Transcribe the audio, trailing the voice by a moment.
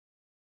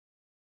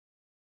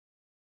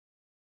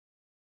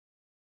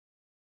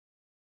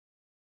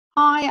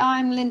Hi,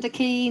 I'm Lynda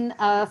Keane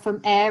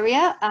from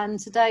A.R.E.A, and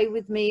today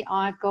with me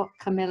I've got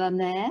Camella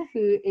Nair,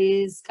 who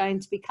is going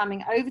to be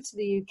coming over to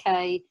the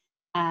UK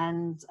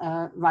and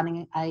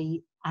running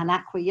an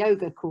Aqua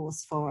Yoga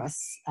course for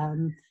us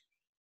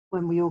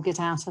when we all get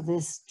out of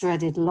this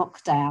dreaded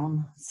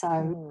lockdown.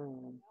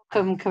 So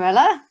welcome,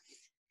 Camella.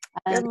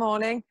 Good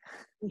morning.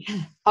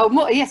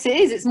 Oh, yes, it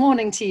is. It's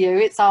morning to you.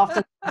 It's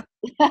afternoon,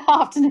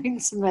 afternoon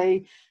to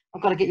me.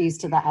 I've got to get used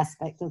to that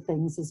aspect of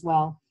things as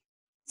well.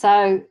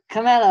 So,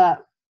 Camella,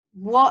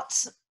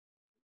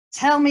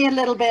 tell me a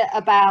little bit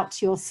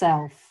about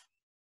yourself,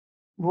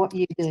 what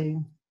you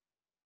do.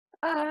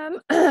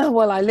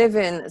 Well, I live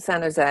in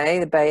San Jose,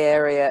 the Bay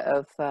Area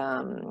of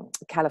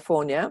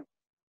California.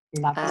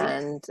 Lovely.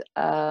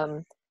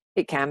 And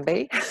it can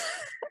be.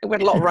 We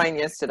had a lot of rain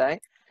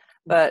yesterday,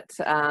 but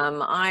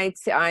I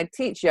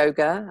teach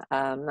yoga.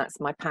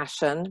 That's my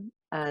passion,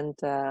 and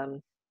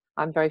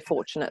I'm very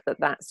fortunate that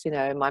that's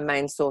my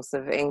main source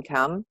of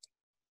income.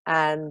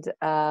 And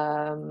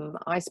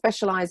I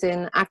specialize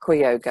in Aqua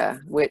Yoga,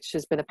 which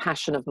has been a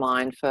passion of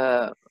mine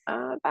for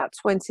about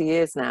 20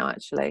 years now,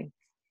 actually.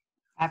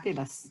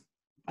 Fabulous,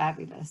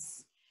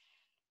 fabulous.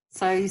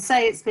 So you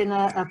say it's been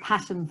a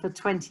passion for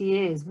 20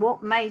 years.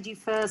 What made you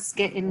first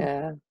get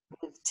into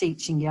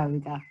teaching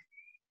yoga?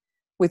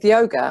 With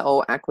yoga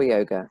or Aqua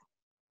Yoga?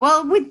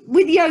 Well,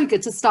 with yoga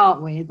to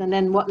start with, and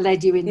then what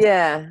led you into?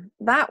 Yeah,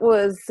 that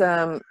was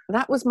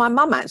my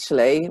mum,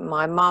 actually.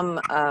 My mum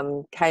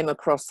came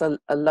across a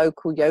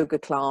local yoga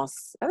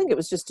class. I think it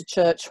was just a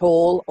church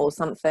hall or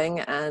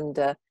something,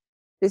 and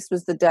this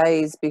was the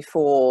days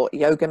before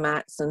yoga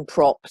mats and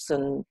props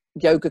and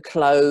yoga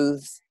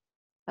clothes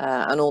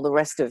and all the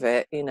rest of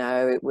it.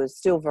 It was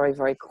still very,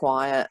 very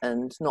quiet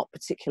and not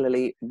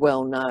particularly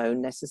well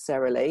known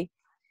necessarily.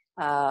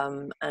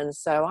 And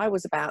so I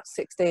was about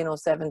 16 or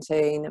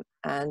 17,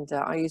 and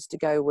I used to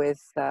go with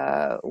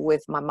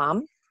my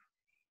mum.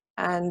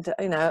 And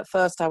at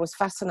first I was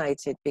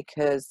fascinated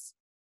because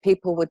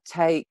people would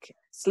take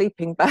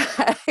sleeping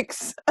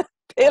bags,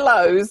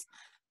 pillows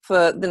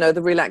for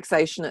the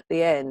relaxation at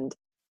the end,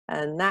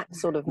 and that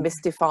sort of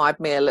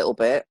mystified me a little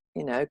bit,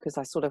 because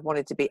I sort of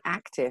wanted to be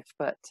active.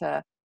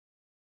 But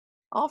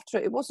after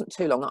it wasn't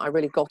too long that I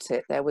really got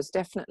it. There was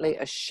definitely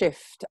a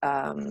shift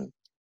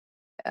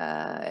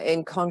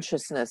in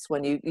consciousness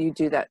when you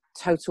do that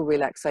total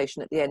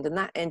relaxation at the end, and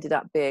that ended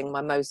up being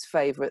my most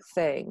favorite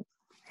thing.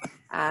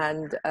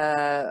 And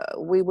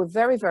we were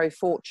very, very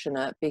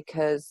fortunate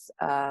because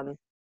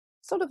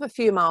sort of a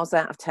few miles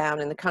out of town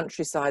in the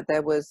countryside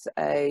there was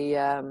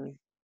an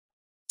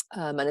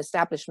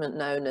establishment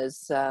known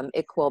as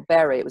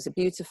A.R.E.A. It was a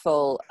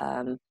beautiful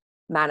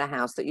manor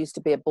house that used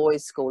to be a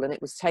boys' school, and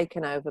it was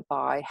taken over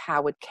by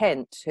Howard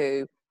Kent,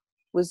 who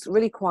was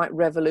really quite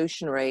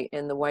revolutionary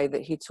in the way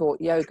that he taught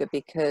yoga,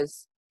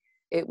 because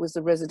it was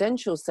a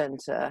residential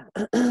centre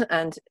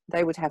and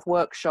they would have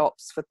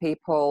workshops for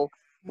people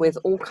with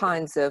all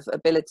kinds of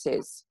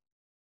abilities.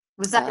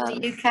 Was that in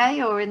the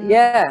UK or in?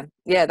 Yeah,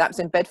 that was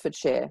in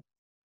Bedfordshire.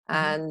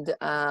 And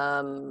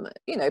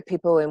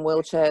people in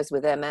wheelchairs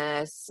with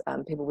MS,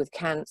 people with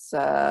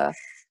cancer,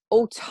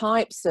 all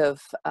types of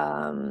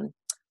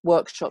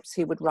workshops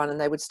he would run,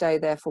 and they would stay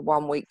there for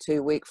 1 week,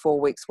 2 weeks, 4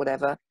 weeks,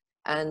 whatever.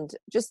 And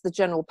just the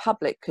general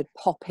public could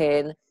pop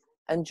in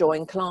and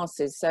join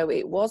classes. So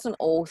it wasn't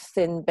all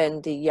thin,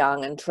 bendy,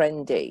 young and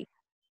trendy.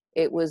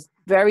 It was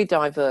very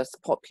diverse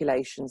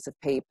populations of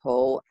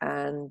people.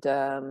 And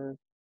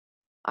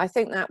I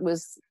think that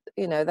was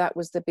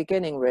the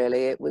beginning,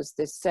 really. It was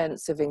this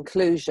sense of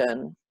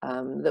inclusion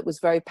that was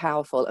very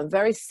powerful, and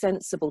very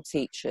sensible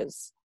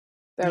teachers.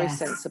 Very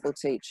sensible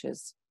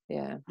teachers.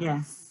 Yeah.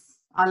 Yes.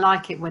 I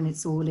like it when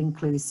it's all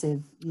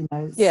inclusive,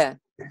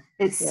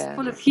 It's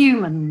full of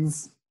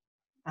humans.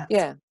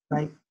 That's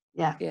great.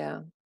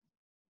 Yeah.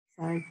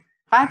 So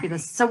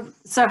fabulous.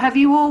 So have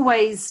you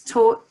always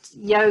taught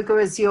yoga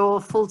as your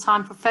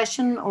full-time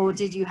profession, or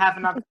did you have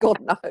another? God,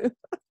 no.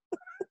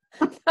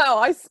 No,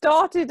 I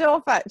started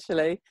off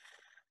actually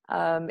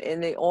in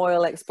the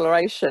oil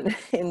exploration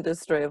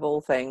industry of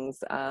all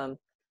things,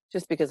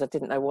 just because I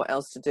didn't know what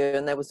else to do,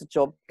 and there was a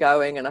job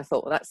going, and I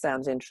thought, well, that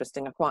sounds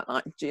interesting. I quite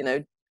like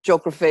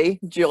geography,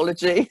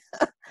 geology.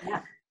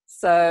 Yeah.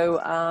 So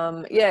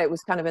it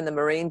was kind of in the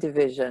marine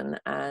division,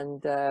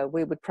 and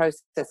we would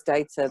process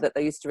data that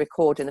they used to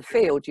record in the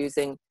field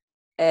using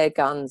air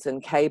guns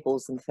and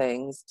cables and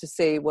things to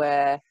see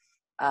where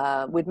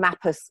we'd map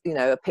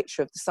a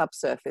picture of the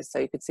subsurface, so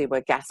you could see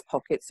where gas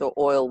pockets or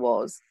oil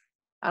was.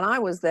 And I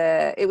was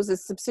there. It was a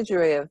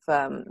subsidiary of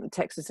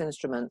Texas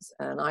Instruments,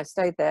 and I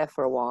stayed there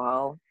for a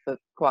while, for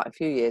quite a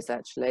few years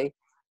actually,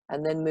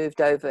 and then moved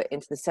over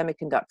into the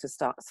semiconductor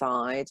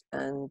side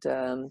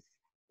and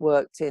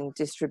worked in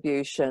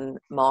distribution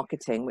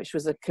marketing, which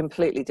was a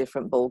completely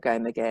different ball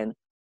game again.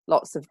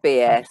 Lots of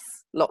BS,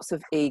 lots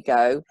of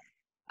ego.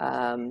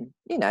 You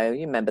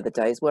remember the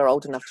days. We're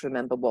old enough to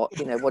remember what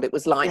it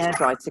was like to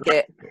try to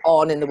get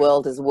on in the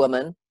world as a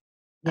woman.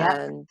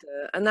 And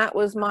that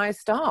was my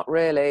start,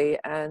 really.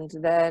 And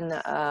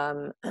then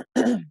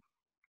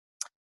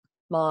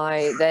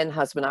my then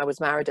husband, I was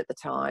married at the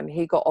time,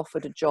 he got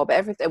offered a job.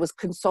 There was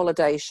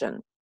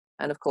consolidation.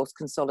 And of course,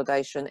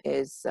 consolidation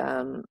is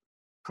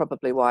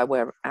probably why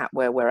we're at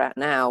where we're at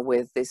now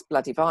with this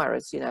bloody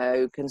virus, you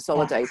know,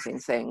 consolidating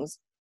things.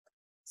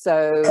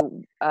 So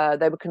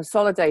they were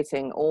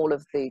consolidating all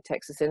of the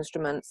Texas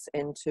Instruments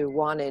into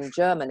one in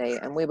Germany,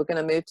 and we were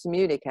going to move to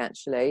Munich,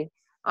 actually.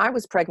 I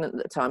was pregnant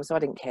at the time, so I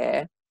didn't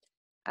care.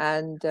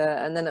 And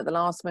then at the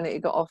last minute, he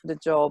got offered a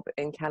job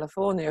in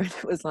California, and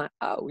it was like,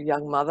 oh,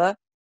 young mother,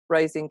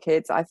 raising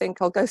kids, I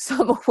think I'll go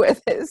somewhere where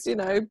there's, you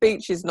know,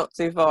 beach is not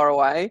too far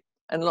away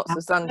and lots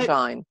of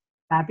sunshine.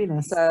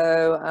 Fabulous.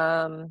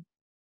 So,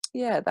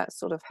 yeah, that's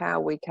sort of how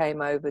we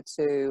came over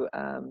to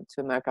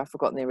America. I've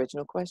forgotten the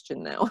original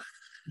question now.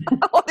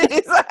 What did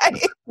you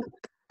say?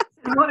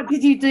 What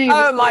did you do?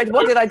 Oh my,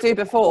 what did I do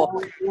before?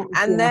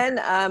 And then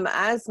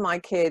as my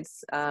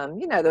kids,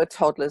 you know, there were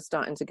toddlers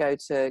starting to go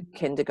to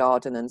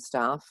kindergarten and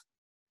stuff.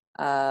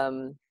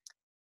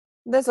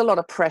 There's a lot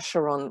of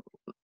pressure on,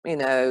 you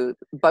know,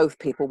 both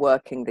people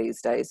working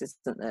these days,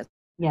 isn't there?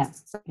 Yeah.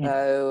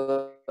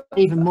 So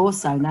even more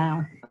so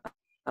now.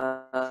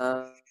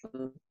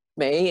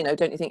 Me, you know,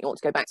 don't you think you ought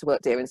to go back to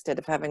work, dear, instead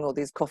of having all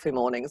these coffee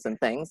mornings and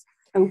things?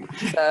 Oh.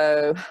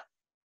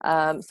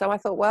 So I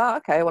thought, well,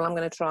 okay, well, I'm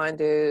going to try and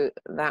do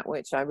that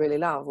which I really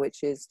love,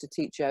 which is to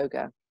teach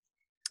yoga.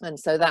 And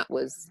so that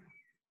was,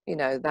 you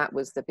know, that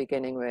was the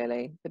beginning,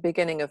 really. The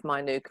beginning of my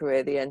new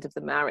career, the end of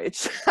the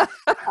marriage.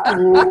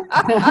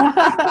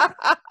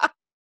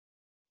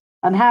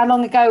 And how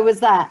long ago was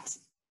that?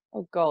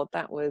 Oh, God,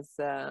 that was,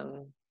 I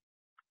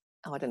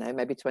don't know,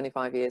 maybe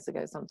 25 years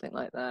ago, something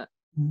like that.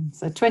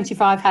 So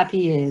 25 happy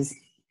years.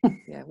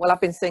 Yeah, well, I've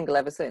been single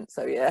ever since,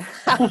 so yeah.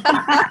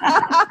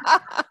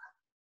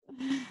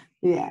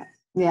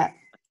 Yeah.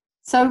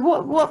 So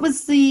what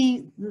was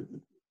the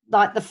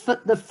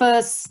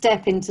first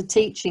step into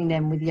teaching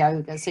them with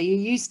yoga? So you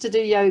used to do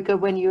yoga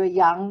when you were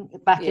young,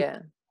 back in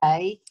the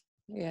day.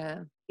 Yeah.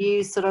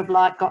 You sort of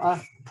like got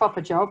a proper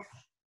job,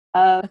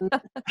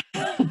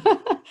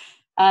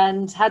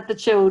 and had the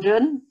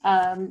children,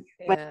 went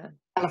to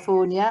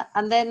California,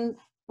 and then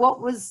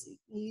what was,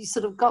 you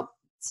sort of got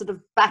sort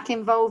of back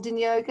involved in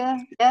yoga?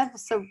 Yeah.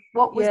 So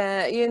what was?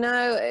 Yeah, you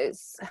know,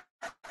 it's,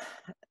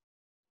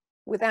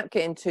 without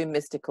getting too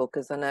mystical,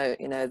 because I know,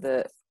 you know,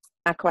 the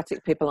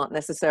aquatic people aren't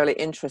necessarily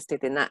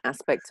interested in that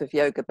aspect of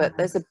yoga, but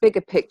there's a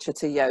bigger picture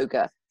to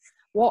yoga.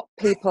 What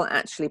people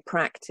actually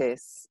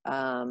practice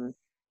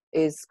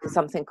is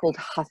something called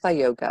hatha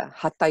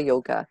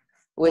yoga,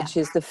 which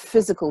is the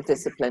physical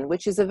discipline,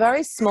 which is a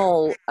very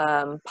small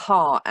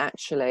part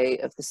actually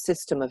of the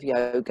system of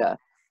yoga,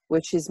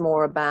 which is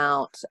more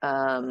about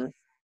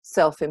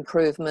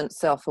self-improvement,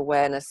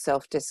 self-awareness,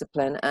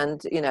 self-discipline,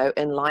 and, you know,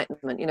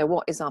 enlightenment. You know,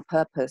 what is our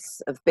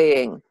purpose of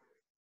being?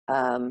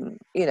 You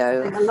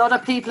know, a lot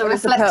of people are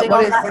reflecting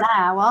on that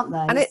now, aren't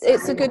they? And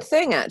it's a good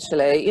thing,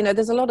 actually. You know,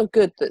 there's a lot of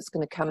good that's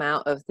going to come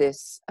out of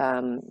this,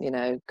 you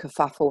know,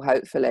 kerfuffle,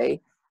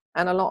 hopefully.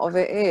 And a lot of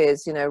it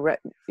is, you know,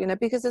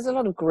 because there's a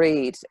lot of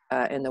greed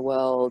in the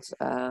world.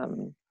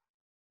 And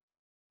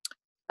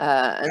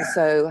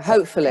so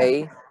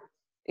hopefully,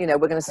 you know,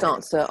 we're going to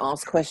start to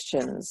ask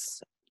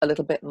questions a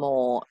little bit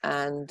more.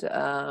 And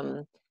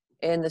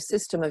in the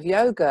system of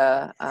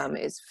yoga,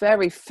 it's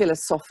very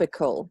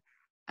philosophical.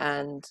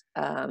 And,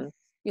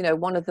 you know,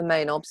 one of the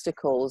main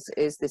obstacles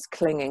is this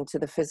clinging to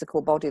the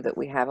physical body that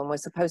we have. And we're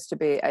supposed to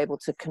be able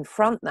to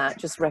confront that,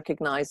 just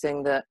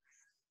recognizing that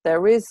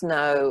there is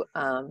no,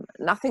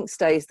 nothing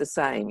stays the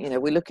same. You know,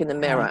 we look in the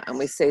mirror and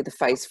we see the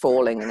face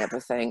falling and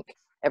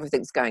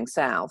everything's going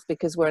south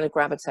because we're in a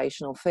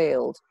gravitational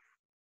field.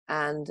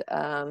 And,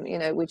 you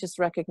know, we just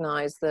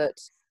recognize that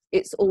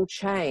it's all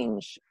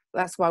change.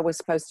 That's why we're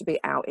supposed to be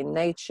out in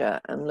nature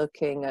and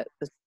looking at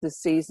the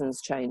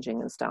seasons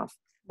changing and stuff.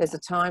 There's a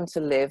time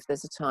to live,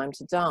 there's a time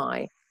to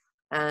die.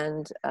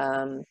 And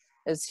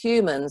as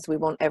humans, we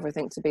want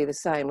everything to be the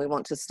same. We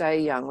want to stay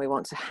young. We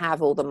want to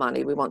have all the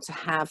money. We want to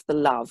have the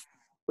love.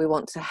 We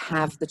want to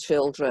have the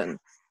children.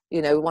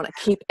 You know, we want to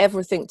keep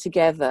everything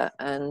together.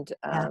 And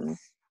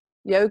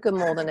yoga,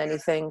 more than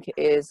anything,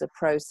 is a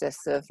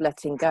process of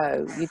letting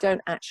go. You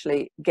don't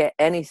actually get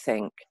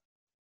anything.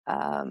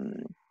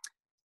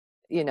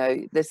 You know,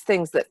 there's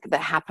things that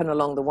happen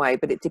along the way,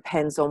 but it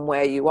depends on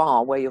where you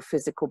are, where your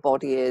physical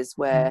body is,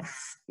 where,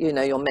 you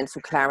know, your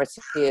mental clarity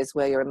is,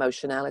 where your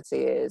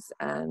emotionality is.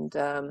 And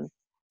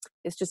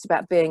it's just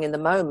about being in the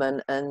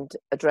moment and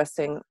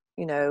addressing,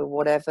 you know,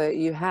 whatever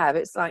you have.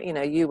 It's like, you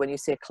know, when you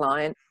see a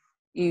client,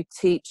 you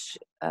teach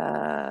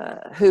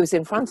who's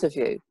in front of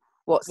you,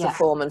 what's the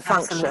form and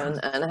function,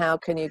 and how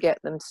can you get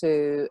them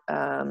to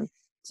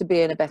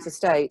be in a better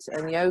state.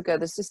 And yoga,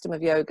 the system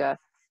of yoga,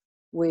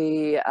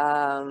 we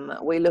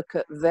look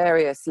at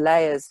various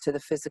layers to the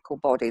physical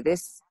body.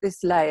 This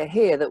layer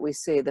here that we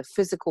see, the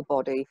physical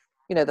body,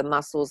 you know, the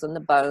muscles and the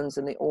bones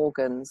and the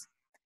organs,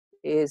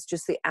 is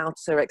just the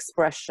outer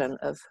expression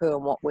of who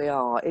and what we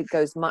are. It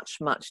goes much,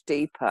 much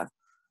deeper.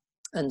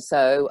 And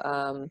so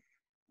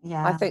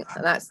I think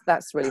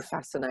that's really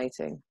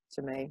fascinating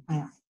to me.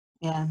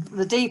 Yeah,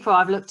 the deeper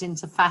I've looked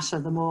into fascia,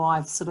 the more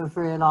I've sort of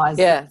realised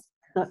Yeah.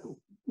 that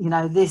you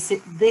know this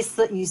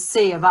that you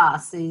see of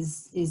us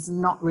is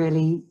not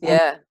really.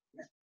 Yeah.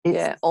 It's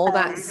Yeah. All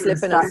that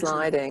slipping and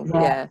sliding.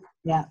 Yeah, Yeah.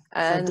 yeah.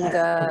 And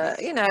So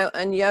you know,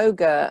 and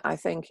yoga, I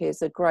think,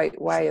 is a great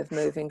way of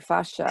moving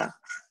fascia.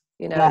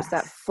 You know, yeah. it's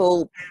that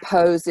full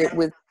pose it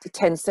with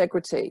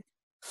tensegrity,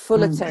 full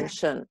Mm.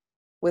 attention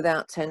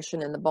without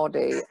tension in the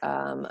body.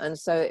 And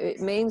so it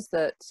means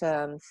that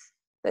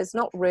there's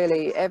not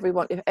really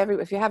everyone,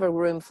 if you have a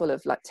room full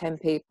of like 10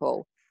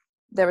 people,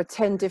 there are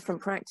 10 different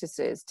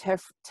practices,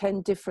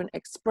 10 different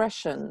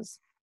expressions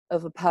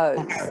of a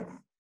pose.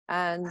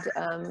 And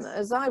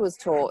as I was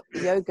taught,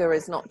 yoga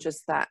is not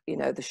just that, you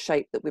know, the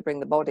shape that we bring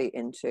the body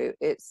into.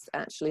 It's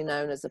actually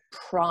known as a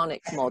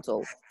pranic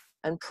model.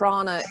 And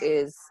prana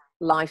is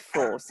life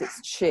force, it's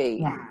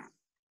chi. Yeah.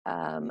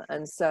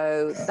 And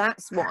so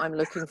that's what I'm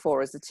looking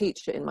for as a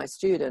teacher in my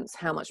students,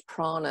 how much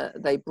prana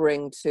they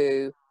bring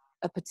to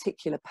a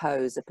particular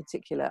pose, a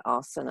particular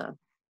asana.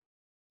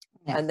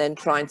 Yeah. And then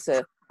trying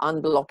to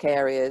unblock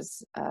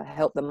areas,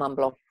 help them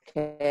unblock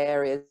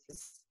areas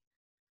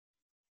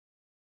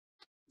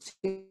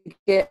to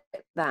get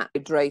that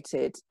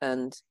hydrated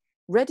and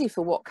ready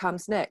for what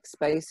comes next,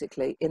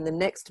 basically in the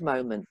next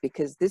moment,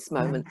 because this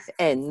moment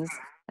ends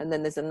and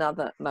then there's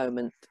another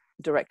moment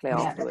directly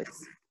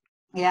afterwards.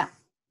 Yeah,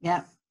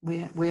 yeah.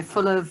 We're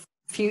full of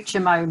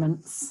future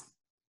moments.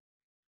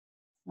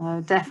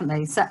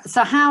 Definitely.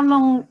 So how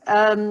long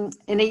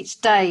in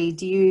each day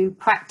do you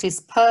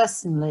practice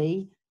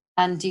personally,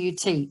 and do you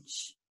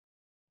teach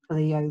for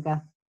the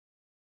yoga?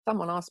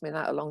 Someone asked me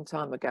that a long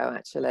time ago,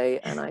 actually,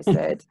 and I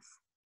said,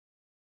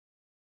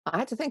 I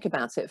had to think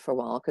about it for a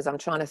while, because I'm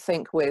trying to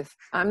think with,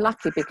 I'm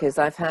lucky because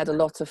I've had a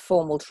lot of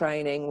formal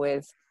training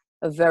with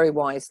a very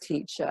wise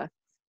teacher.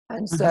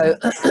 And so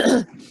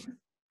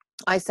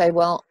I say,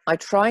 well, I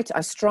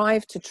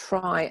strive to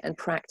try and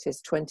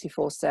practice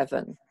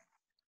 24/7.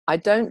 I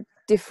don't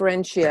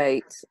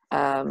differentiate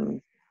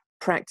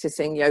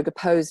practicing yoga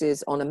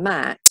poses on a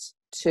mat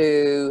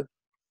to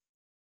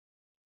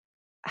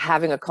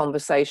having a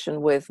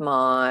conversation with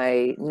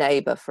my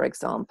neighbor, for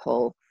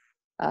example,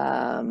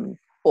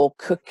 or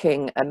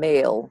cooking a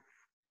meal,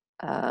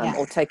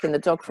 or taking the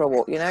dog for a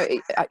walk. You know,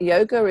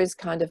 yoga is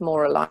kind of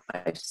more a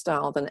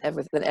lifestyle than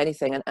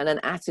anything, and an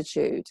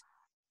attitude.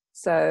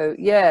 So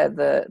yeah,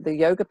 the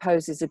yoga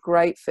poses are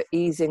great for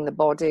easing the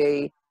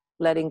body,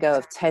 letting go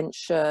of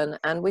tension,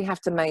 and we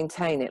have to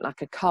maintain it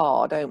like a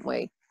car, don't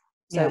we?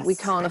 So we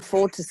can't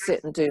afford to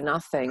sit and do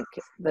nothing.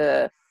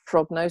 The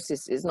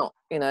prognosis is not,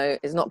 you know,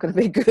 is not going to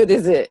be good,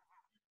 is it,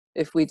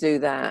 if we do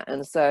that?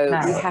 And so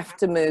we have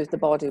to move the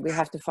body. We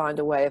have to find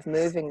a way of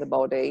moving the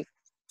body.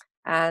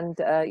 And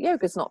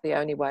yoga is not the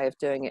only way of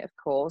doing it, of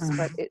course,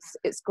 but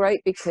it's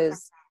great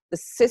because the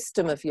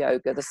system of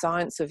yoga, the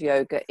science of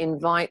yoga,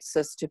 invites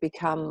us to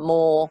become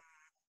more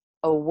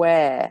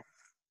aware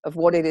of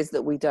what it is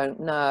that we don't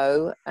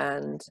know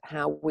and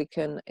how we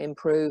can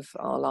improve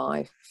our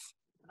life.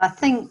 I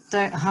think,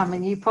 I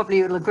mean, you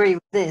probably will agree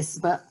with this,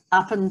 but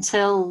up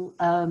until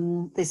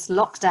this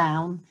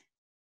lockdown,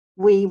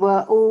 we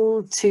were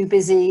all too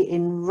busy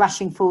in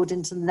rushing forward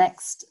into the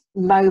next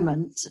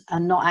moment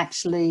and not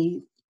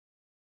actually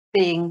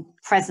being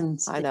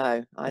present. I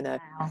know.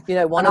 You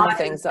know, one of the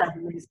things that,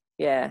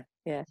 yeah.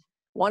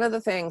 One of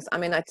the things, I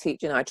mean, I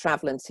teach, you know, I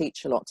travel and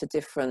teach a lot to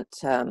different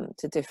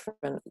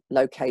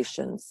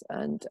locations.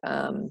 And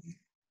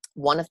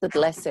one of the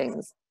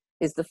blessings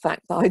is the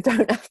fact that I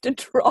don't have to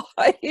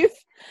drive.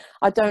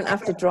 I don't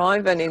have to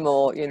drive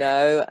anymore, you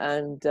know,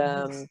 and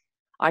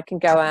I can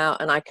go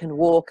out and I can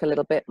walk a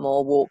little bit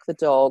more, walk the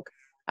dog,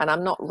 and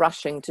I'm not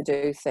rushing to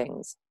do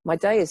things. My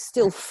day is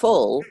still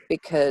full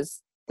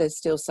because there's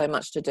still so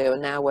much to do.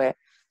 And now we're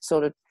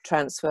sort of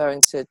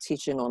transferring to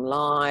teaching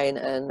online,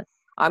 and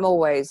I'm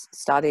always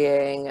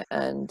studying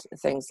and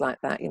things like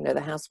that. You know,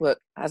 the housework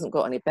hasn't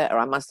got any better,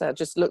 I must say. I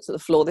just looked at the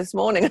floor this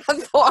morning and I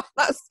thought,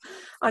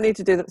 I need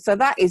to do that. So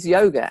that is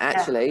yoga,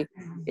 actually,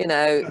 you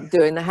know,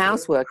 doing the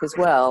housework as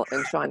well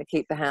and trying to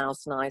keep the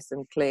house nice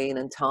and clean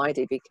and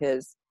tidy,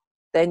 because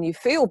then you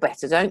feel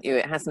better, don't you?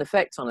 It has an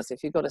effect on us.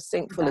 If you've got a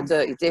sink full of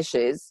dirty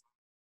dishes,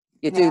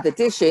 you do the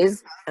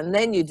dishes and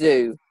then you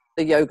do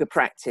the yoga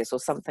practice or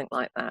something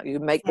like that. You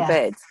make the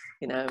bed,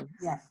 you know.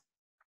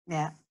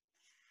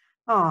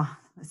 Oh,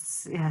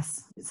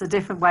 yes, it's a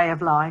different way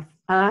of life.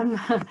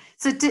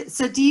 So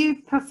do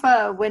you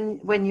prefer,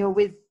 when you're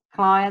with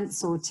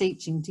clients or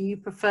teaching, do you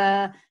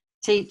prefer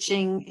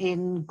teaching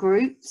in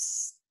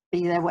groups,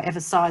 be they whatever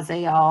size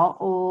they are,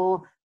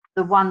 or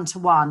the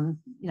one-to-one,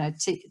 you know,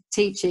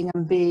 teaching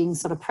and being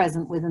sort of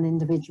present with an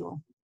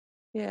individual?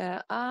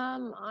 Yeah,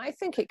 I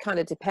think it kind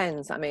of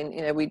depends. I mean,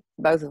 you know,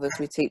 both of us,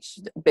 we teach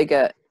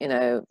bigger, you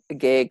know,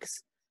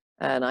 gigs,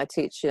 and I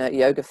teach, you know,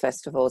 yoga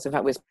festivals. In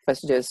fact, we're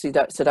supposed to do a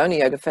Sedona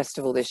Yoga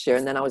Festival this year,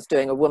 and then I was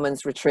doing a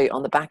women's retreat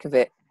on the back of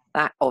it.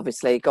 That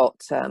obviously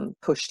got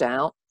pushed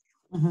out.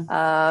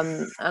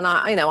 And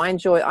I, you know, I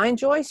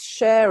enjoy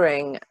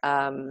sharing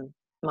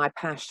my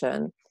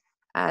passion,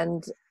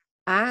 and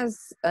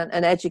as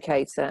an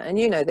educator, and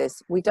you know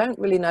this, we don't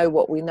really know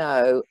what we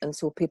know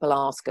until people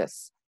ask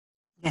us.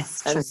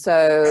 Yes, true. And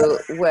so,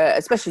 where,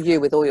 especially you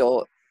with all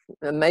your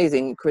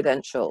amazing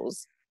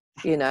credentials,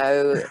 you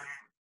know,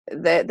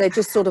 they're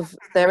just sort of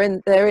they're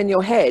in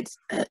your head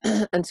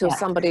until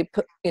somebody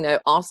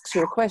asks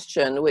you a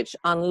question which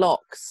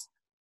unlocks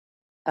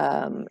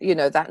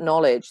that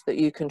knowledge that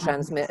you can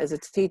transmit as a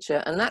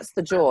teacher. And that's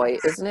the joy,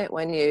 isn't it,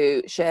 when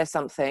you share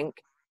something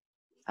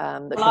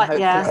that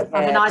can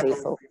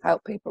hopefully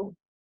help people.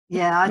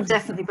 Yeah, I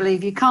definitely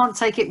believe you can't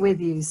take it with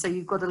you, so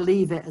you've got to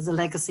leave it as a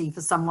legacy for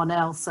someone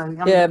else. So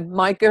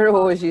my guru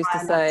always used to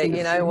say,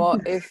 you know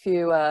what, if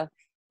you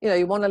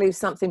you want to leave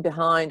something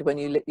behind when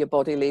your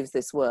body leaves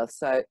this world.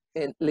 So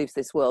it leaves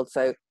this world.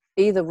 So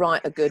either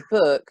write a good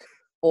book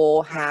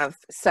or have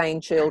sane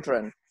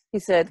children. He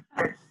said,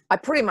 I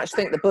pretty much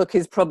think the book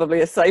is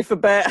probably a safer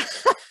bet.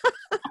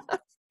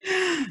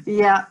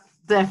 Yeah,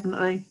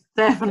 definitely.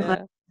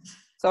 Yeah.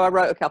 So I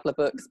wrote a couple of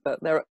books, but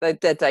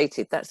they're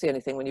dated. That's the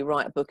only thing. When you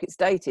write a book, it's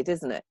dated,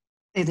 isn't it?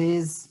 It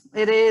is.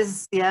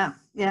 Yeah.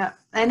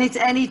 And it's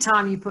any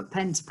time you put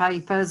pen to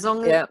paper, as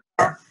long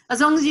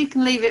as you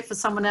can leave it for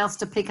someone else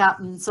to pick up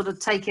and sort of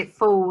take it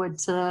forward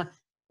to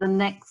the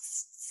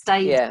next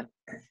stage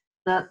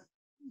that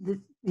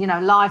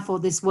life or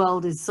this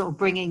world is sort of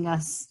bringing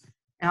us.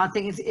 And I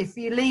think if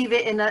you leave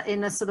it in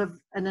a sort of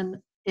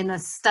in a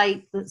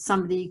state that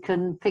somebody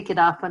can pick it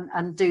up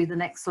and do the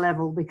next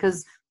level,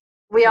 because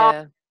we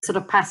are sort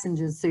of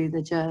passengers through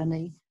the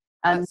journey,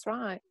 and that's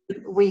right.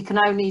 We can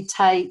only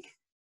take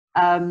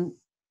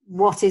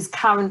what is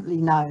currently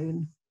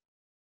known,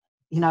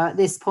 at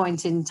this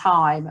point in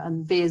time,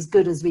 and be as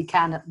good as we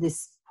can at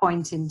this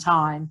point in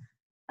time,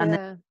 and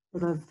then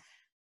sort of,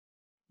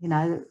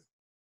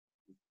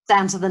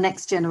 down to the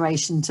next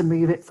generation to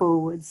move it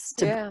forwards.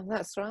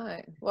 That's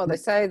right. Well, they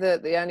say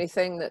that the only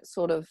thing that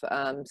sort of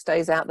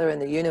stays out there in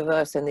the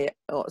universe, in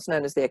what's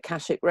known as the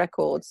Akashic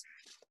records,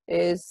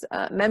 is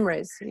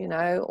memories,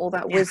 all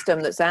that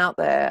wisdom that's out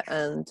there.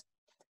 And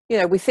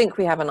we think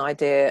we have an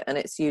idea and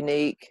it's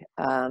unique,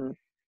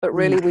 but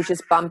really we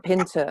just bump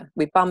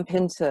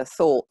into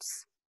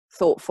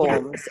thought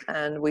forms,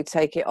 and we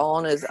take it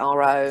on as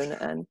our own.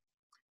 And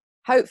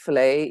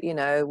hopefully,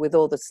 with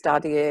all the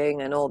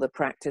studying and all the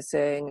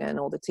practicing and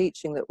all the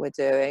teaching that we're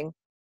doing,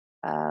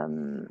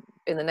 in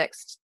the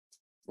next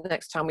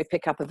time we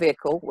pick up a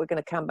vehicle, we're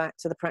going to come back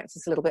to the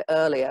practice a little bit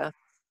earlier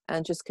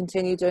and just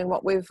continue doing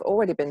what we've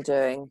already been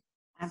doing.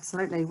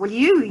 Absolutely. Well,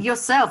 you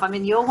yourself, I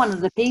mean, you're one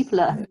of the people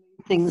that move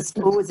things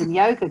forwards in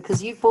yoga,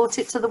 because you brought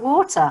it to the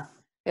water.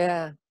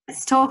 Yeah.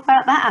 Let's talk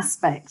about that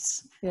aspect.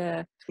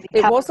 Yeah.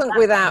 It wasn't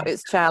without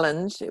its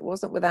challenge. It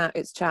wasn't without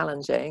its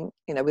challenging,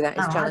 without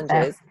its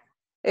challenges.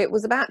 It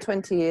was about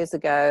 20 years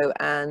ago,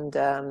 and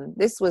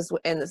this was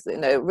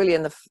really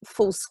in the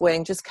full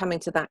swing, just coming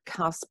to that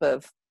cusp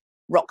of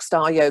rock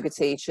star yoga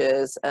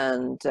teachers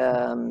and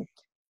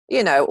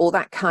all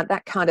that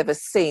kind of a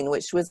scene,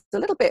 which was a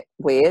little bit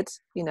weird.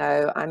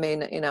 I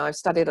mean, I've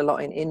studied a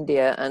lot in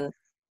India, and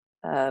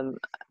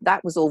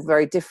that was all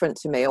very different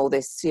to me. All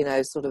this,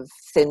 sort of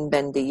thin,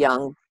 bendy,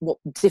 young, what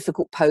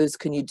difficult pose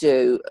can you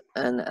do?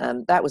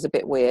 And that was a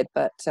bit weird.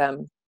 But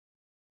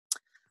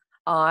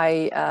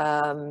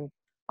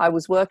I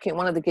was working,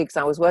 one of the gigs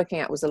I was working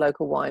at was a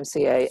local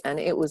YMCA, and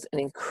it was an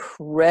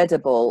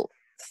incredible,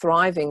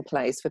 thriving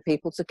place for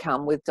people to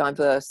come with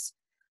diverse,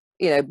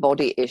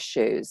 body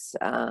issues.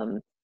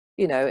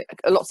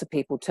 Lots of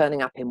people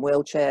turning up in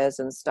wheelchairs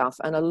and stuff.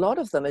 And a lot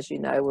of them, as you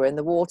know, were in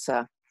the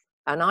water.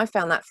 And I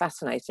found that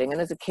fascinating.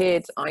 And as a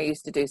kid, I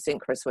used to do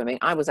synchro swimming.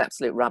 I was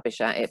absolute rubbish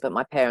at it, but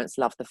my parents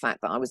loved the fact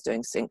that I was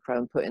doing synchro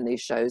and putting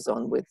these shows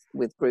on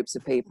with groups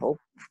of people.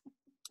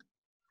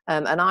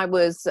 And I've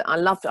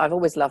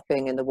always loved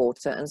being in the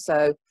water. And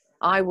so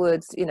I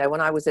would,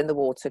 when I was in the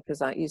water,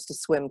 because I used to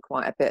swim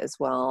quite a bit as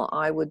well,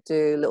 I would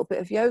do a little bit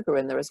of yoga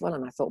in there as well.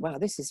 And I thought, wow,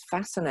 this is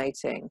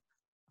fascinating.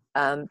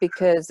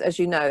 Because as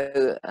you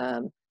know,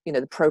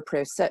 the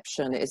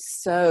proprioception is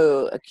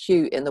so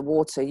acute in the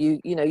water. You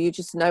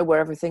just know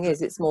where everything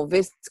is. It's more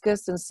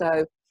viscous. And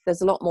so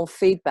there's a lot more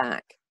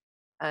feedback.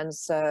 And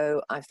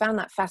so I found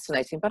that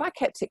fascinating, but I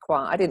kept it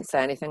quiet. I didn't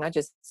say anything. I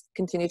just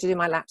continued to do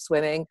my lap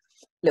swimming, a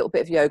little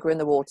bit of yoga in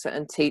the water,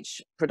 and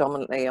teach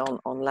predominantly on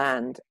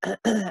land.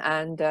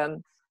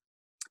 And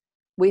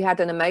we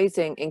had an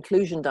amazing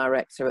inclusion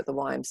director at the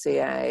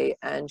YMCA,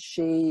 and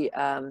she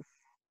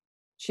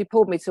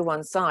pulled me to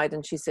one side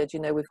and she said,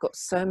 we've got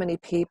so many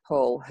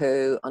people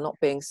who are not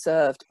being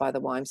served by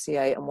the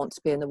YMCA and want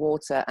to be in the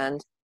water,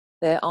 and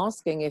they're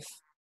asking if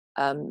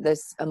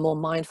there's a more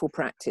mindful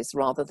practice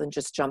rather than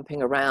just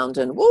jumping around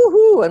and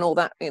woohoo and all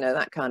that,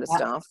 that kind of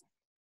stuff.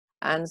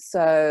 And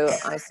so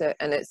I said,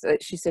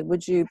 she said,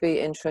 would you be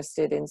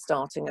interested in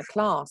starting a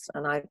class?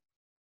 And I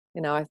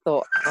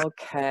thought,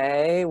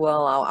 okay,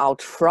 well, I'll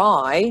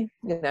try,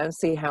 and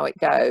see how it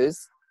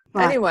goes.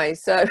 Right. Anyway,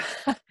 so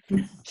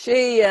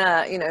she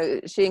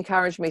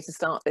encouraged me to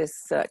start this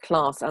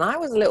class, and I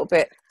was a little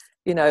bit,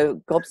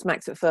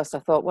 gobsmacked at first. I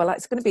thought, well,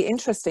 it's going to be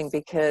interesting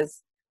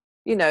because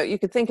you know, you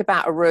could think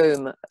about a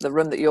room, the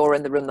room that you're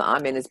in, the room that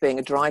I'm in, as being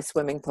a dry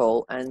swimming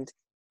pool. And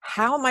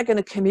how am I going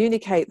to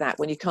communicate that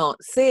when you can't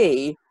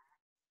see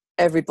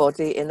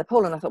everybody in the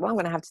pool? And I thought, well, I'm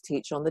going to have to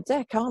teach on the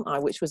deck, aren't I?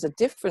 Which was a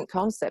different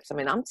concept. I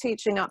mean, I'm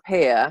teaching up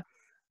here,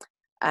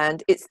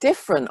 and it's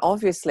different,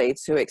 obviously,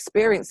 to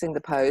experiencing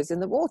the pose in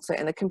the water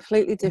in a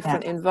completely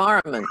different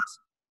environment.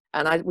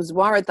 And I was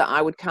worried that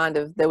I would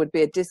there would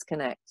be a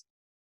disconnect.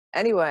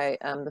 Anyway,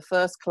 the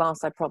first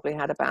class, I probably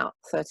had about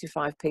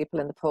 35 people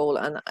in the pool,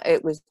 and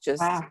it was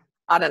just,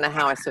 I don't know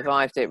how I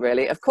survived it,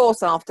 really. Of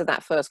course, after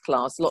that first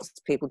class, lots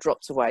of people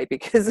dropped away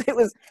because it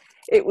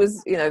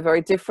was, you know,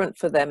 very different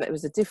for them. It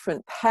was a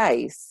different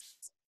pace,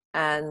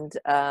 and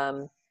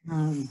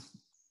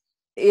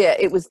yeah,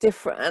 it was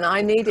different. And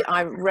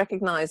I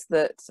recognized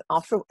that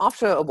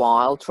after a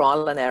while,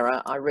 trial and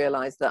error, I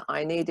realized that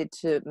I needed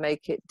to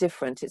make it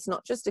different. It's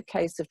not just a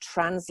case of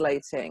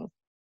translating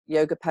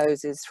yoga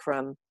poses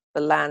from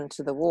the land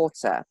to the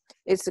water.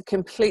 It's a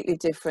completely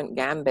different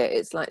gambit.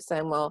 It's like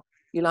saying, well,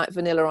 you like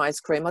vanilla ice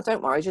cream? Oh,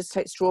 don't worry, just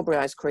take strawberry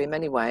ice cream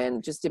anyway,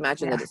 and just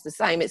imagine that it's the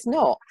same. It's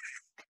not.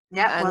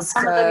 Yeah, and well,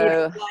 some of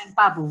them are flying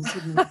bubbles,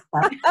 wouldn't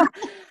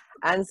you?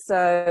 And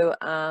so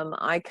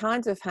I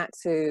kind of had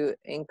to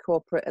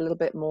incorporate a little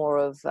bit more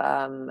of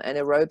an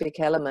aerobic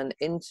element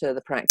into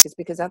the practice,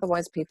 because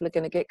otherwise people are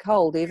going to get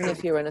cold, even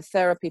if you're in a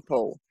therapy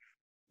pool.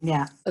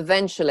 Yeah.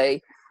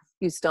 Eventually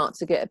you start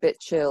to get a bit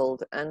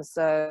chilled. And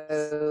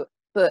so,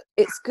 but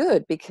it's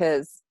good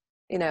because,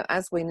 you know,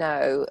 as we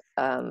know,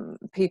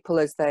 people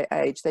as they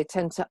age, they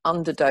tend to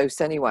underdose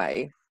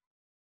anyway,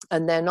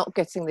 and they're not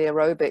getting the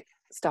aerobic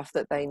stuff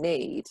that they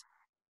need.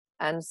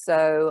 And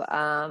so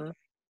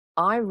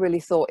I really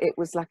thought it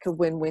was like a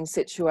win-win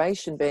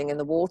situation being in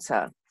the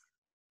water.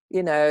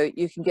 You know,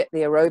 you can get the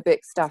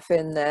aerobic stuff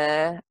in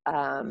there,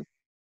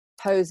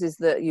 poses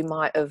that you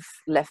might have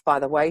left by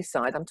the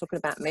wayside. I'm talking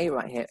about me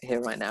right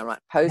here right now, right?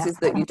 Poses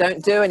that you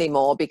don't do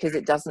anymore because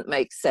it doesn't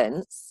make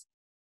sense.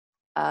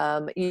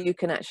 You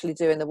can actually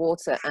do in the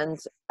water, and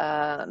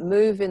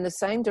move in the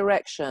same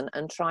direction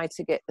and try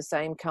to get the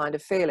same kind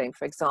of feeling.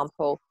 For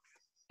example,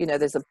 you know,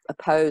 there's a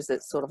pose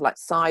that's sort of like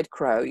side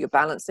crow. You're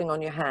balancing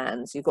on your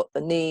hands. You've got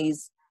the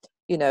knees,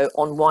 you know,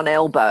 on one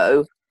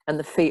elbow and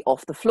the feet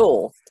off the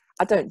floor.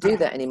 I don't do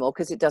that anymore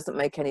because it doesn't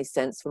make any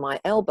sense for my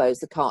elbows,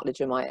 the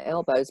cartilage in my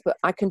elbows. But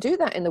I can do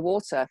that in the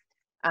water,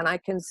 and I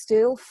can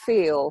still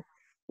feel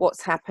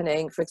what's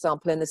happening, for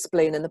example, in the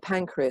spleen and the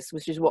pancreas,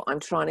 which is what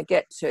I'm trying to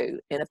get to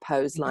in a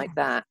pose like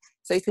that.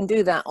 So you can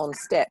do that on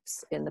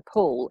steps in the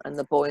pool, and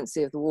the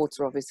buoyancy of the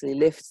water obviously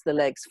lifts the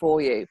legs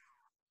for you.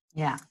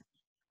 Yeah.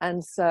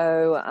 And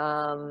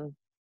so,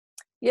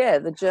 yeah,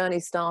 the journey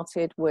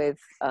started with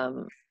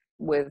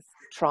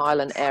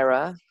trial and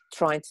error,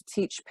 trying to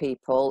teach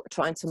people,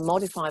 trying to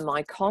modify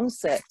my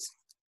concept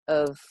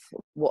of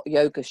what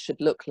yoga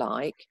should look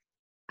like,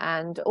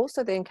 and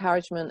also the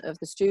encouragement of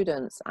the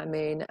students. I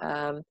mean,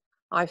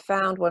 I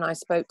found when I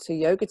spoke to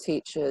yoga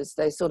teachers,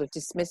 they sort of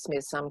dismissed me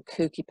as some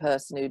kooky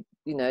person who,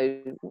 you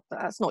know,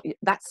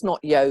 that's not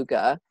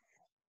yoga.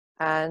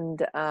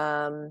 And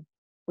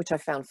which I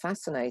found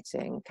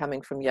fascinating, coming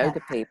from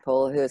yoga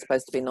people who are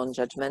supposed to be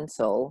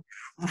non-judgmental.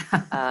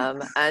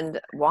 And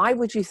why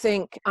would you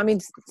think, I mean,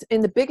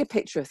 in the bigger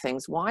picture of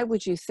things, why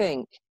would you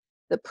think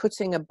that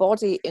putting a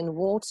body in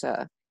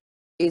water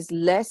is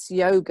less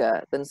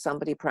yoga than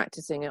somebody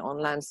practicing it on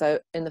land? So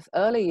in the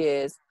early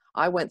years,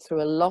 I went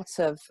through a lot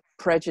of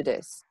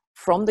prejudice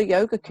from the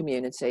yoga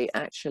community.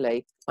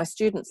 Actually, my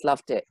students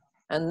loved it,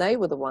 and they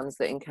were the ones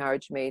that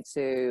encouraged me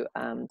to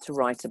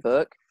write a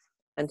book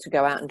and to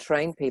go out and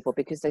train people,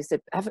 because they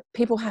said,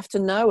 people have to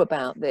know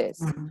about this.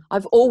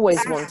 I've always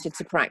wanted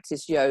to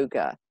practice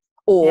yoga,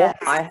 or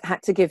I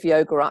had to give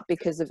yoga up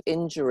because of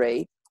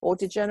injury or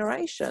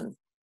degeneration.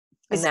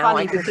 It's and now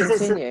funny I can because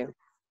continue.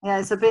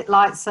 it's a bit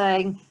like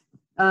saying,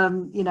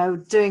 you know,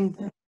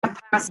 doing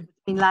comparison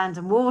between land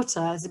and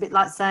water is a bit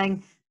like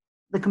saying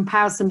the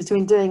comparison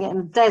between doing it in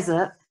a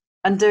desert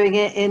and doing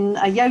it in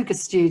a yoga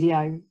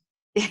studio.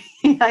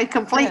 You know,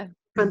 completely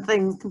different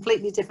things,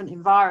 completely different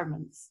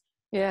environments.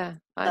 Yeah,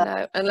 I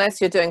know. Unless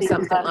you're doing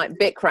something like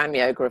Bikram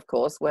yoga, of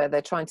course, where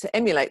they're trying to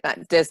emulate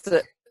that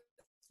desert.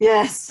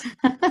 Yes.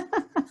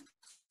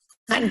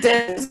 That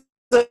desert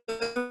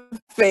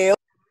feel.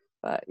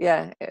 But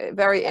yeah,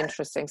 very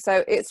interesting.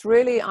 So it's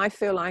really, I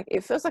feel like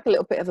it feels like a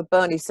little bit of a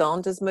Bernie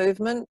Sanders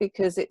movement,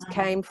 because it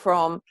came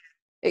from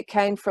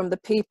the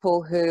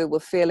people who were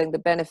feeling the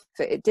benefit.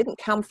 It didn't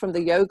come from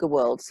the yoga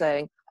world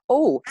saying,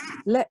 oh,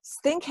 let's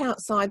think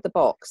outside the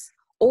box.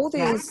 All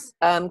these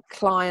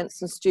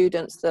clients and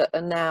students that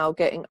are now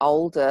getting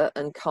older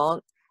and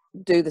can't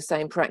do the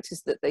same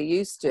practice that they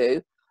used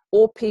to,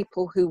 or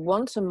people who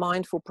want a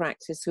mindful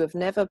practice, who have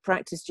never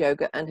practiced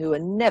yoga and who are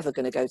never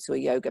going to go to a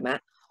yoga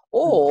mat,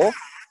 or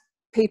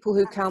people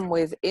who come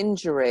with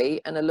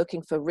injury and are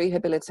looking for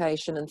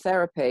rehabilitation and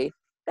therapy,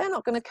 they're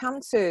not going to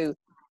come to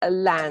a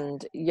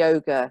land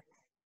yoga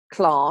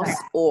class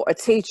or a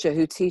teacher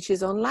who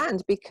teaches on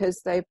land,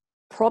 because they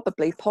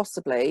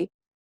possibly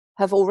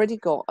have already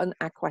got an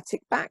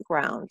aquatic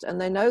background, and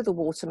they know the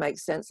water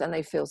makes sense, and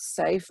they feel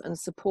safe and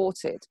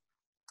supported.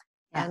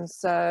 Yeah. And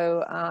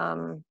so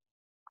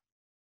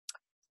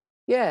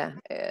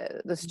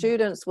the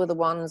students were the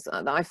ones,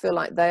 and I feel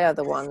like they are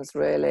the ones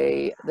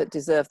really that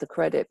deserve the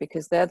credit,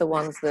 because they're the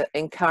ones that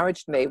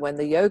encouraged me when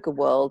the yoga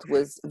world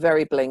was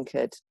very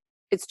blinkered.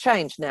 It's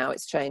changed now,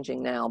 it's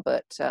changing now,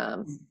 but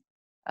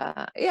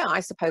I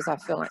suppose I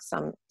feel like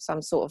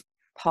some sort of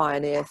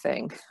pioneer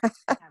thing.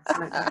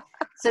 Absolutely.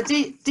 So do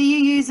you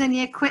use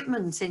any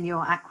equipment in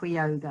your aqua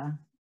yoga?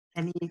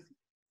 Any?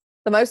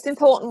 The most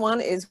important one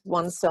is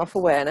one's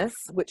self-awareness,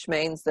 which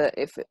means that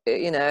if,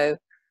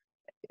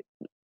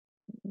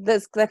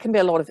 there can be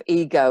a lot of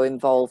ego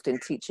involved in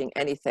teaching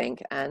anything.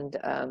 And,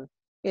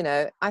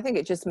 I think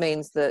it just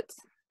means that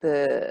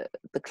the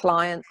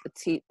client,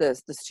 the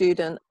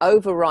student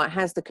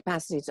has the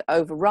capacity to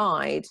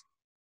override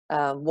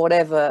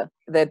whatever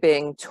they're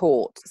being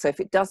taught. So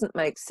if it doesn't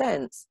make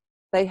sense,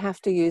 they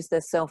have to use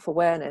their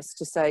self-awareness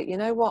to say, you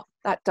know what,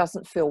 that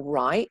doesn't feel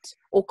right,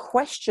 or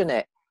question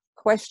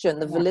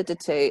the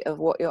validity of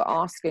what you're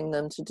asking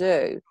them to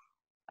do.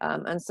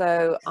 And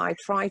so I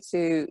try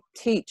to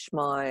teach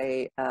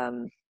my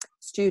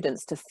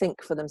students to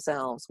think for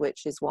themselves,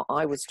 which is what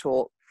I was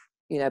taught,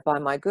 by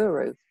my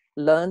guru.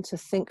 Learn to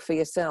think for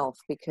yourself,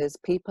 because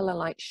people are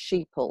like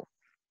sheeple.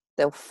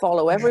 They'll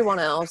follow everyone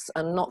else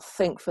and not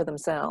think for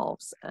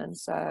themselves. And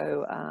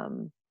so,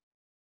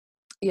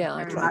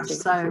 I try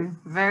to.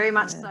 Very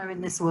much so in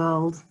this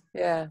world.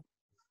 Yeah.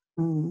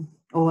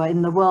 Or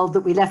in the world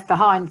that we left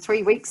behind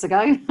 3 weeks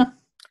ago.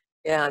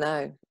 Yeah, I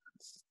know.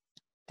 It's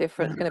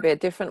different. It's going to be a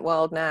different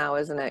world now,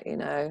 isn't it?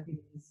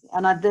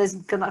 And there's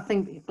going to, I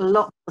think, a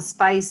lot more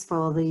space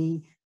for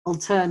the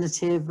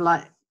alternative,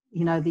 like, the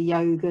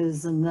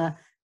yogas and the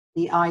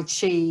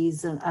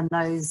I.R.E.s and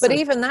those. But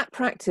even that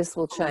practice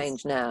will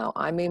change now.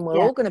 I mean, we're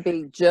all going to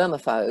be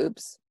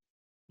germaphobes.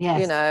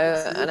 Yes,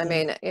 and I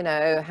mean,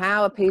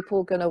 how are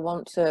people going to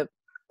want to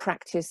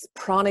practice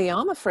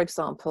pranayama, for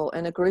example,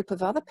 in a group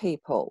of other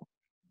people?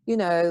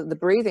 The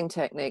breathing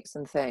techniques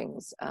and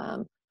things.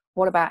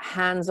 What about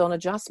hands-on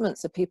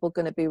adjustments? Are people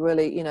going to be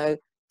really,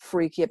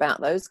 freaky about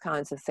those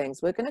kinds of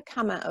things? We're going to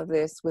come out of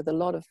this with a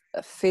lot of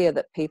fear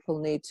that people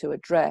need to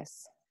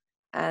address.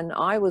 And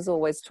I was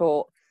always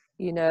taught,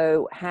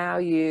 how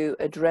you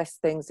address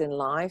things in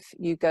life,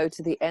 you go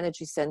to the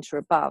energy center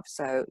above.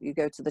 So you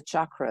go to the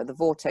chakra, the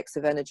vortex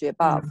of energy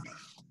above.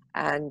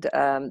 And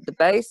at the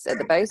base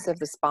of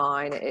the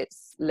spine,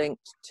 it's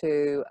linked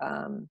to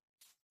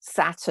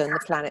Saturn, the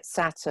planet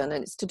Saturn,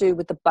 and it's to do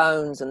with the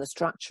bones and the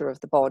structure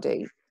of the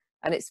body.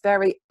 And it's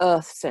very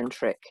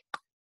earth-centric.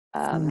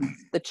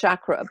 The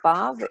chakra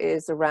above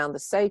is around the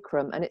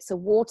sacrum, and it's a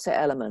water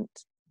element.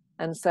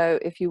 And so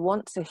if you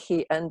want to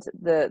hear, and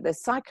the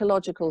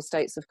psychological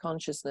states of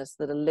consciousness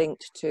that are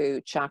linked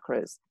to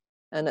chakras,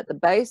 and at the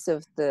base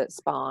of the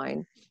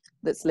spine,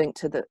 that's linked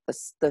to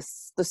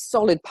the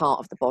solid part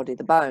of the body,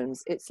 the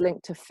bones, it's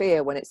linked to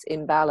fear when it's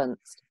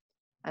imbalanced.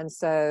 And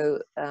so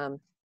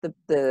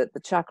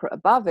the chakra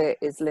above it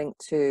is linked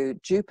to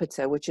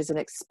Jupiter, which is an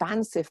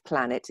expansive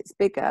planet. It's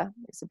bigger,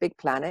 it's a big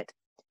planet,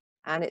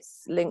 and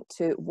it's linked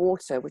to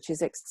water, which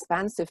is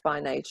expansive by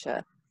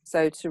nature.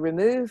 So to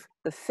remove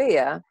the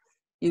fear,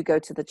 you go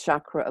to the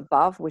chakra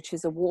above, which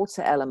is a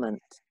water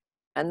element.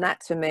 And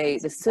that, to me,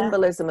 the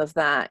symbolism of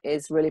that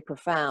is really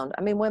profound.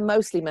 I mean, we're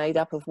mostly made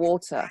up of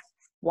water.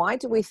 Why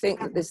do we think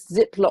that this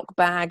Ziploc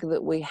bag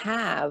that we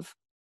have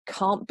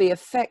can't be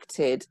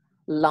affected,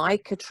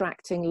 like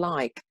attracting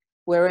like?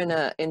 We're in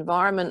an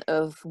environment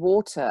of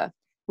water.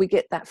 We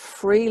get that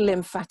free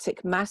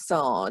lymphatic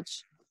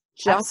massage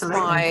just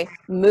by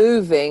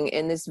moving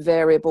in this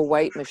variable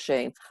weight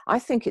machine. I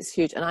think it's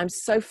huge. And I'm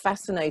so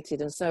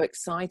fascinated and so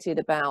excited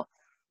about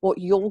what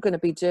you're going to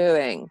be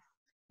doing,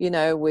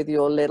 with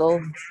your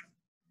little,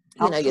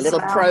 your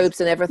little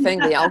probes and everything,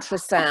 the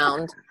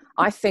ultrasound.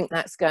 I think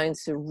that's going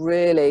to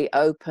really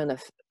open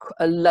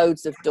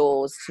loads of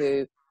doors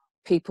to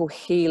people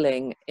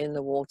healing in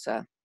the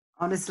water.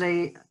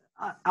 Honestly,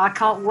 I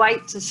can't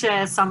wait to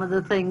share some of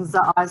the things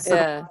that I've sort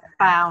of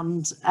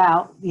found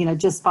out,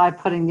 just by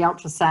putting the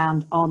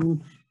ultrasound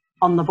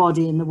on the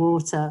body in the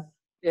water.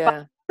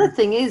 Yeah. But the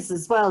thing is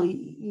as well,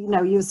 you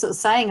were sort of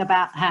saying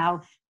about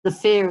how the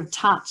fear of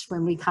touch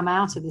when we come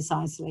out of this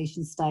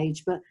isolation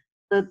stage. But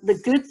the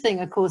good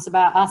thing, of course,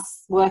 about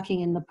us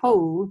working in the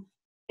pool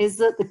is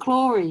that the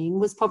chlorine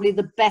was probably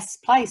the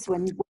best place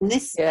when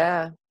this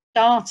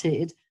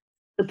started.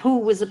 The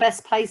pool was the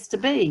best place to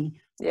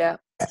be. Yeah.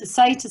 To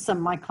say to some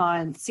of my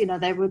clients,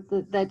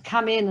 they'd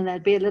come in and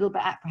they'd be a little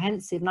bit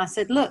apprehensive. And I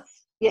said, look,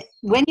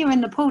 when you're in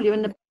the pool, you're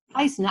in the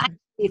place. And actually,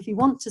 if you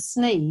want to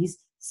sneeze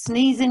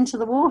into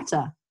the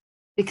water,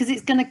 because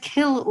it's going to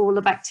kill all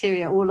the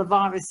bacteria, all the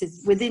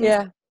viruses within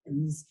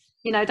seconds.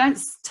 Don't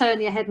turn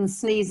your head and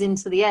sneeze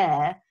into the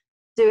air.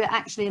 Do it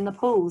actually in the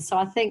pool. So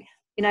I think,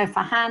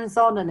 for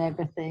hands-on and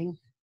everything,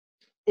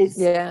 it's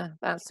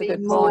that's a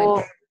good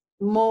point.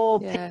 More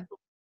people,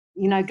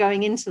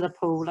 going into the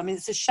pool. I mean,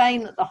 it's a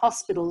shame that the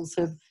hospitals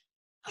have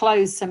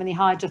closed so many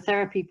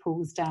hydrotherapy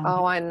pools down Oh,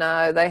 here. I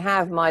know they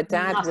have. My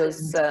dad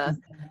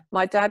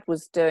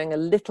was doing a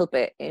little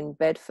bit in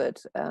Bedford.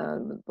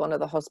 One of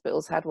the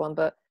hospitals had one,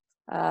 but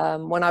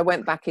when I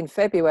went back in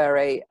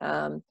February,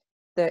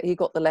 that he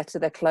got the letter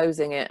they're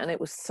closing it, and it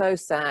was so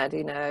sad.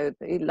 You know,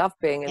 he loved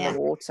being in the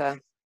water.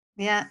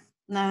 Yeah,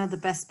 no, the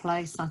best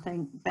place, I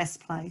think,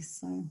 best place.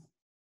 So,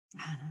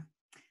 I don't know.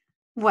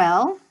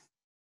 Well,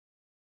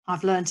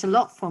 I've learned a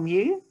lot from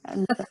you,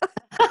 and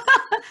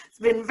it's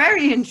been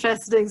very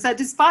interesting. So,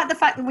 despite the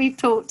fact that we've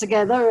talked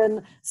together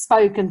and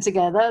spoken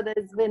together,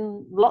 there's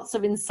been lots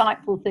of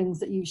insightful things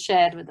that you've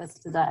shared with us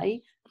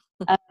today.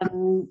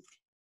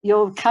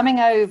 You're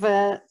coming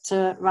over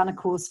to run a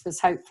course for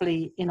us,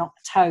 hopefully in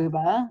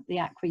October, the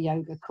Aqua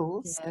Yoga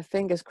course. Yeah,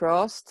 fingers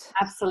crossed.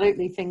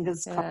 Absolutely,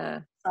 fingers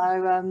crossed.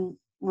 So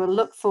we'll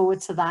look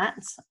forward to that.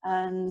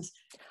 And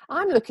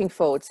I'm looking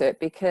forward to it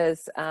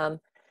because,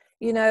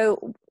 you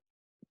know,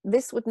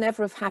 this would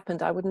never have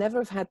happened. I would never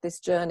have had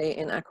this journey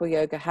in Aqua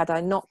Yoga had I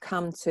not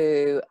come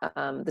to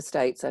the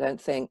States, I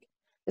don't think.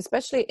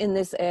 Especially in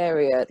this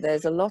area,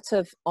 there's a lot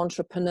of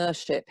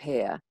entrepreneurship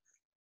here.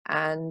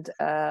 And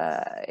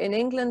in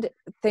England,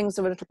 things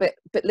are a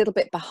little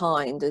bit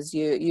behind, as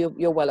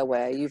you're well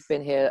aware. You've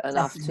been here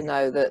enough to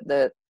know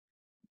that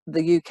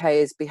the UK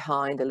is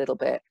behind a little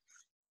bit.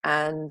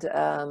 And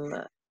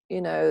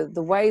you know,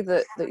 the way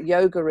that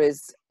yoga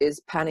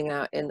is panning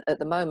out at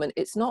the moment,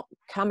 it's not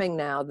coming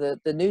now.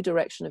 The new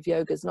direction of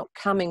yoga is not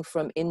coming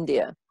from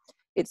India.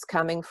 It's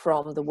coming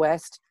from the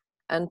West,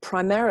 and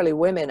primarily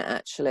women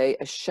actually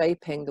are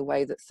shaping the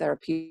way that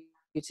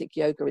therapeutic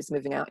yoga is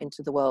moving out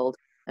into the world,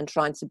 and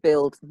trying to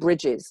build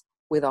bridges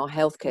with our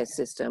healthcare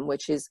system,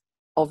 which is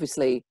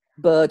obviously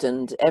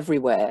burdened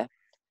everywhere.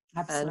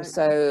 Absolutely. And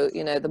so,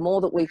 you know, the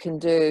more that we can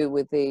do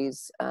with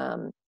these,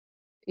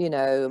 you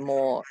know,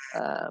 more,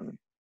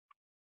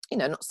 you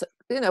know, not so,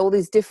 you know, all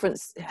these different,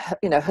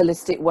 you know,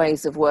 holistic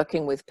ways of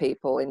working with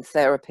people in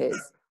therapies,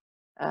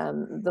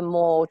 the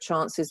more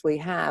chances we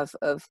have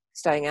of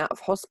staying out of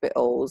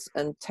hospitals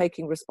and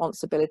taking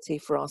responsibility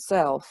for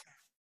ourselves.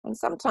 And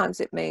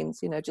sometimes it means,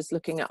 you know, just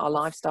looking at our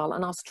lifestyle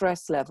and our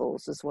stress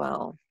levels as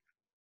well.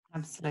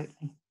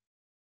 Absolutely.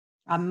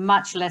 I'm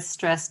much less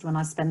stressed when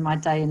I spend my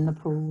day in the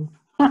pool.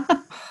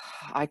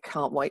 I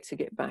can't wait to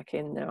get back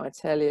in there, I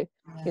tell you.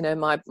 Yeah. You know,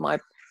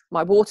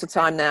 my water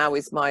time now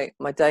is my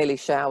daily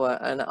shower,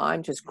 and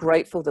I'm just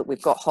grateful that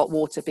we've got hot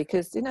water,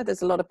 because, you know,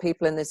 there's a lot of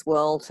people in this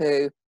world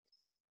who,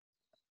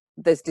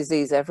 there's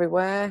disease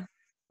everywhere,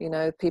 you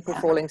know, people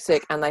falling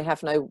sick, and they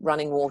have no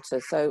running water.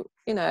 So,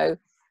 you know,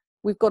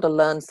 we've got to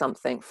learn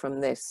something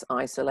from this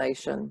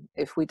isolation.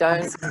 If we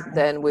don't,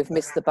 then we've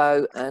missed the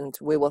boat, and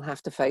we will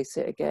have to face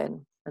it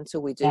again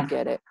until we do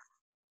get it.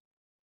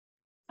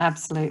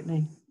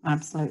 Absolutely.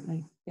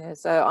 Absolutely. Yeah,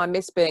 so I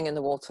miss being in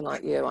the water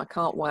like you. I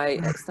can't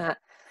wait. It's that,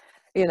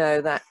 you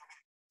know, that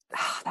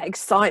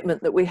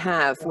excitement that we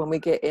have when we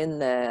get in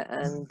there.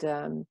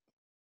 And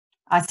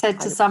I said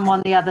to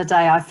someone the other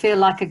day, I feel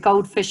like a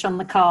goldfish on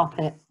the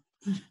carpet.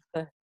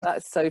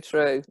 That's so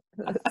true.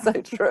 That's so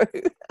true.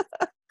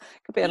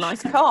 Could be a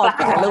nice card,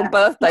 a little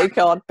birthday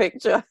card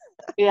picture.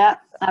 Yeah,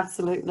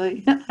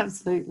 absolutely.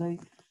 Absolutely.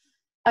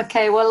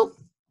 Okay, well,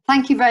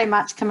 thank you very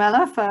much,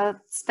 Camella, for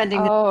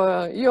spending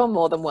you're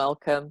more than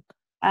welcome.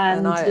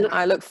 And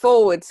I look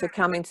forward to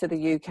coming to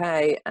the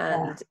UK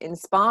and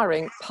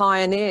inspiring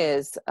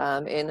pioneers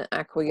in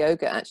Aqua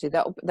Yoga. Actually,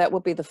 that will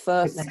be the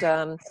first.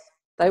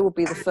 They will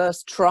be the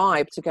first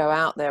tribe to go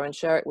out there and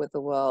share it with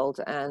the world.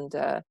 And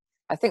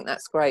I think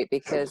that's great,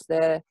 because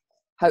they're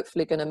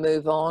hopefully going to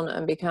move on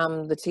and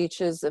become the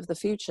teachers of the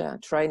future,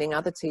 training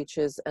other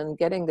teachers and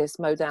getting this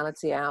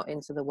modality out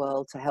into the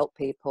world to help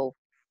people.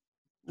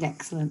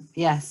 Excellent.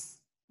 Yes,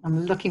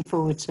 I'm looking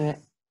forward to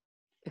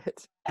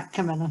it.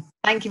 Camella,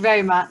 thank you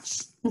very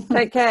much.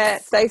 Take care.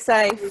 Stay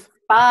safe.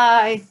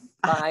 Bye.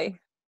 Bye.